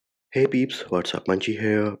Hey peeps, what's up? Manchi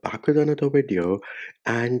here, back with another video.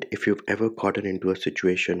 And if you've ever gotten into a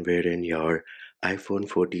situation wherein your iPhone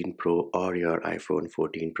 14 Pro or your iPhone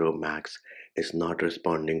 14 Pro Max is not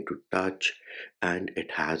responding to touch and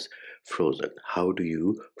it has frozen, how do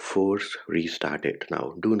you force restart it?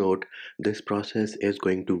 Now, do note this process is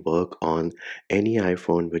going to work on any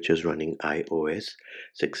iPhone which is running iOS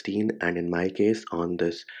 16, and in my case, on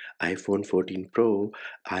this iPhone 14 Pro,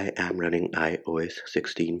 I am running iOS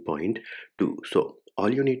 16.2. So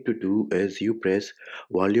all you need to do is you press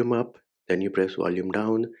volume up, then you press volume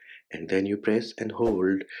down, and then you press and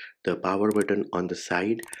hold the power button on the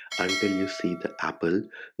side until you see the Apple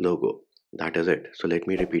logo. That is it. So let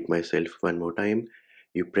me repeat myself one more time.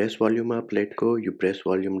 You press volume up, let go, you press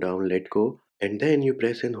volume down, let go, and then you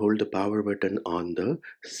press and hold the power button on the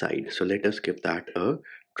side. So let us give that a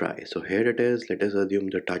try. So here it is. Let us assume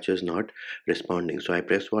the touch is not responding. So I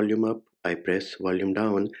press volume up, I press volume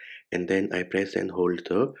down, and then I press and hold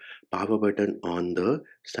the power button on the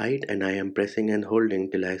side, and I am pressing and holding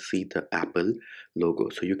till I see the Apple logo.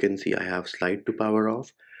 So you can see I have slide to power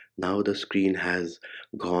off. Now the screen has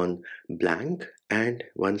gone blank, and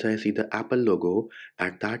once I see the Apple logo,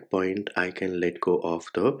 at that point I can let go of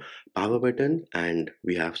the power button, and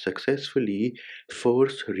we have successfully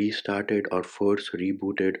force restarted or force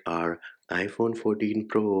rebooted our iPhone 14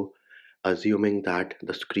 Pro, assuming that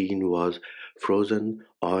the screen was frozen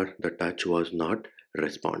or the touch was not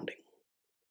responding.